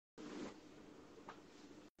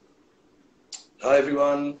Hi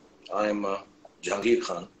everyone, I'm Jahangir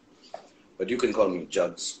Khan, but you can call me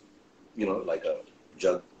Jugs. You know, like a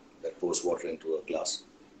jug that pours water into a glass.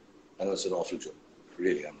 I know it's an awful joke.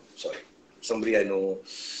 Really, I'm sorry. Somebody I know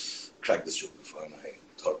cracked this joke before and I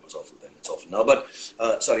thought it was awful then. It's awful now. But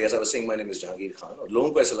sorry, as I was saying, my name is Jahangir Khan. और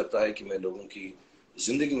लोगों को ऐसा लगता है कि मैं लोगों की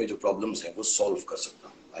जिंदगी में जो problems हैं वो solve कर सकता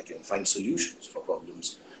हूँ. I can find solutions for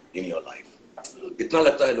problems in your life. इतना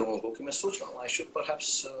लगता है लोगों को कि मैं सोच रहा हूँ I should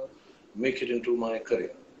perhaps make it into my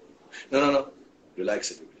career. No.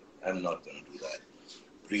 Relax everybody. I'm not going to do that.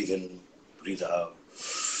 Breathe in, breathe out.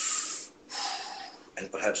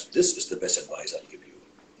 And perhaps this is the best advice I'll give you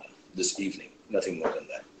this evening. Nothing more than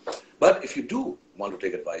that. But if you do want to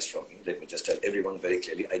take advice from me, let me just tell everyone very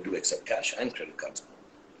clearly, I do accept cash and credit cards.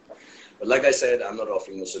 But like I said, I'm not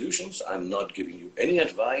offering you solutions. I'm not giving you any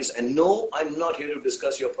advice. And no, I'm not here to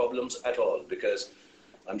discuss your problems at all, because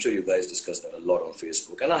I'm sure you guys discuss that a lot on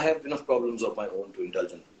Facebook. And I have enough problems of my own to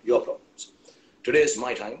indulge in your problems. Today is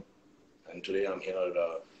my time. And today I'm here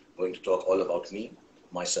going to talk all about me,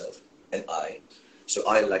 myself, and I. So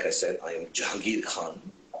like I said, I am Jahangir Khan.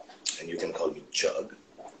 And you can call me Jug.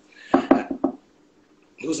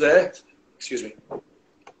 Who's there? Excuse me.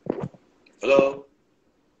 Hello?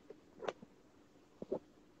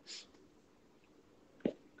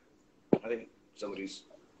 I think somebody's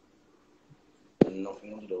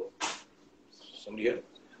knocking on the door. Somebody here?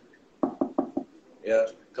 Yeah,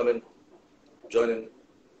 come in. Join in.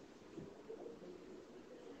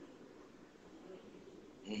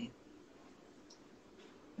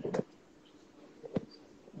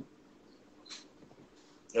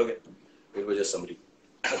 Okay, it was just somebody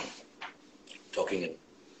talking and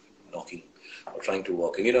knocking or trying to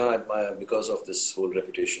walk in. You know, because of this whole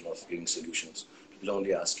reputation of giving solutions, people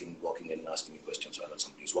only walking in and asking me questions while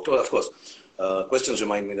somebody's walked. Well, of course, questions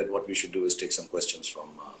remind me that what we should do is take some questions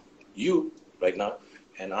from you right now.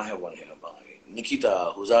 And I have one here by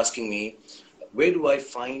Nikita, who's asking me, where do I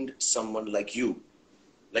find someone like you,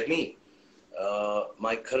 like me?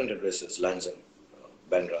 My current address is Lansing,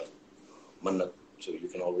 Bandra, Mannat. So you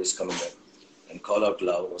can always come in there and call out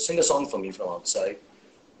loud or sing a song for me from outside.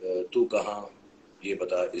 Tu kahan ye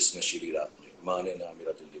bata is nashili raat mein, maane na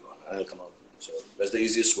mera dil diwana. And I'll come out. So that's the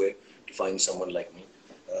easiest way to find someone like me.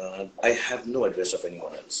 I have no address of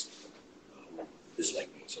anyone else who is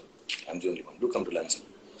like me. So I'm the only one. Do come to Lansing.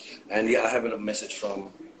 And yeah, I have a message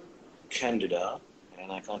from Candida.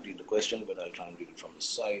 And I can't read the question, but I'll try and read it from the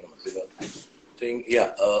side on a bigger thing.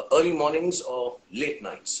 Yeah, early mornings or late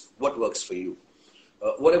nights. What works for you?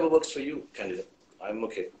 Whatever works for you, Candida. I'm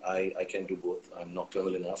okay. I can do both. I'm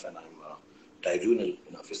nocturnal enough and I'm diurnal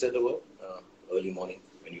enough. Is that the word? Early morning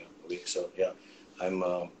when you're awake. So yeah, I'm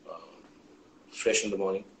fresh in the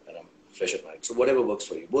morning and I'm fresh at night. So whatever works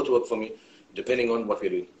for you. Both work for me depending on what we're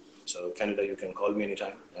doing. So Candida, you can call me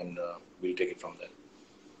anytime and we'll take it from there.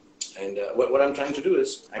 And what I'm trying to do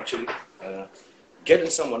is actually get in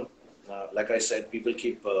someone. Like I said, people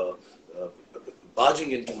keep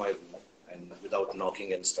barging into my room and without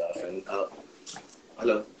knocking and stuff. And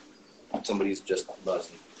hello, somebody's just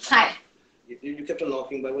buzzing. Hi. You kept on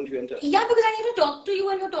knocking. Why won't you enter? Yeah, because I need to talk to you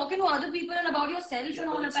and you're talking to other people and about yourself and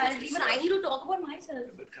all apparently. But I need to talk about myself.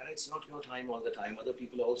 But Kara, it's not your time all the time. Other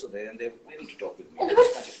people are also there and they need to talk with me. Okay, but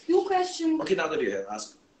few questions. Okay, now that you're here,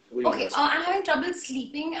 ask. Okay, I'm having trouble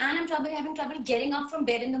sleeping and I'm having trouble getting up from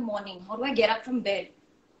bed in the morning. How do I get up from bed?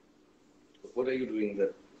 What are you doing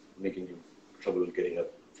that making you trouble getting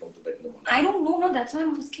up from the bed in the morning? I don't know. No, that's why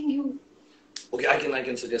I'm asking you. Okay, I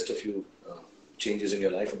can suggest a few changes in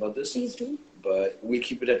your life about this. Please do. But we'll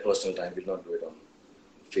keep it at personal time. We'll not do it on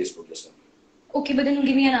Facebook or something. Okay, but then you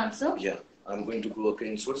give me an answer. Yeah, I'm going to go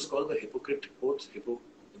against what is it called, the hypocrite oath,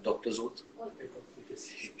 the doctor's oath,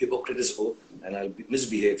 Hippocrates oath, and I'll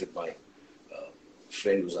misbehave with my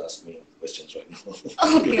friend who's asked me questions right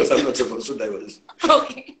now. Okay. Because I'm not supposed to divulge.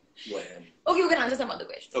 Okay. Who I am. Okay, you can answer some other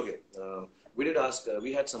questions. Okay. We did ask.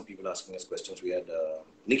 We had some people asking us questions. We had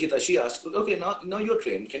Nikita. She asked. Okay, now you're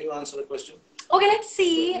trained. Can you answer the question? Okay, let's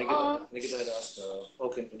see. So Nikita had asked.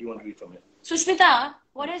 Okay, do you want to read from here? Sushmita,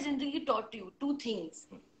 what has Zindagi taught you? Two things.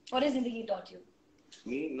 What has Zindagi taught you?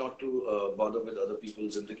 Me, not to bother with other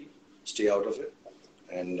people's Zindagi. Stay out of it.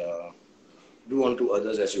 And do unto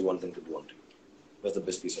others as you want them to do unto you. That's the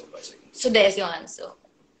best piece of advice I can say. So there's your answer.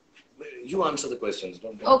 You answer the questions,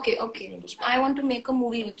 don't you? Okay. I want to make a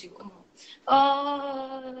movie with you.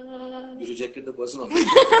 You rejected the person? But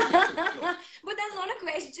that's not a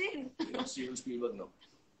question. Steven Spielberg, no.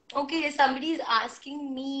 Okay, somebody's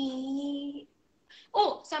asking me...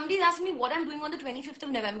 Oh, somebody's asking me what I'm doing on the 25th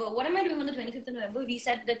of November. What am I doing on the 25th of November? We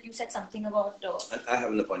said that you said something about... I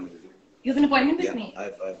have an appointment with you. You have an appointment with Yeah, me?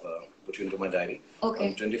 I've put you into my diary. Okay.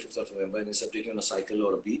 On 25th of November, instead of taking you on a cycle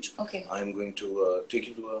or a beach, Okay. I'm going to take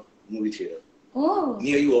you to a movie theater. Oh.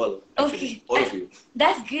 Near you all, actually. Okay. All of you.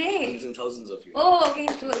 That's great. Hundreds and thousands of you. Oh, okay.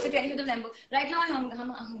 So 25th of November. Right now I'm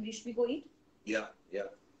hungry. Should we go eat? Yeah, yeah.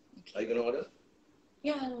 Are you going to order?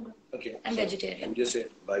 Yeah, I'll order. Okay. I'm so vegetarian. You just say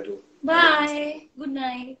bye to. Bye. Good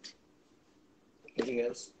night. Anything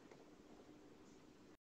else?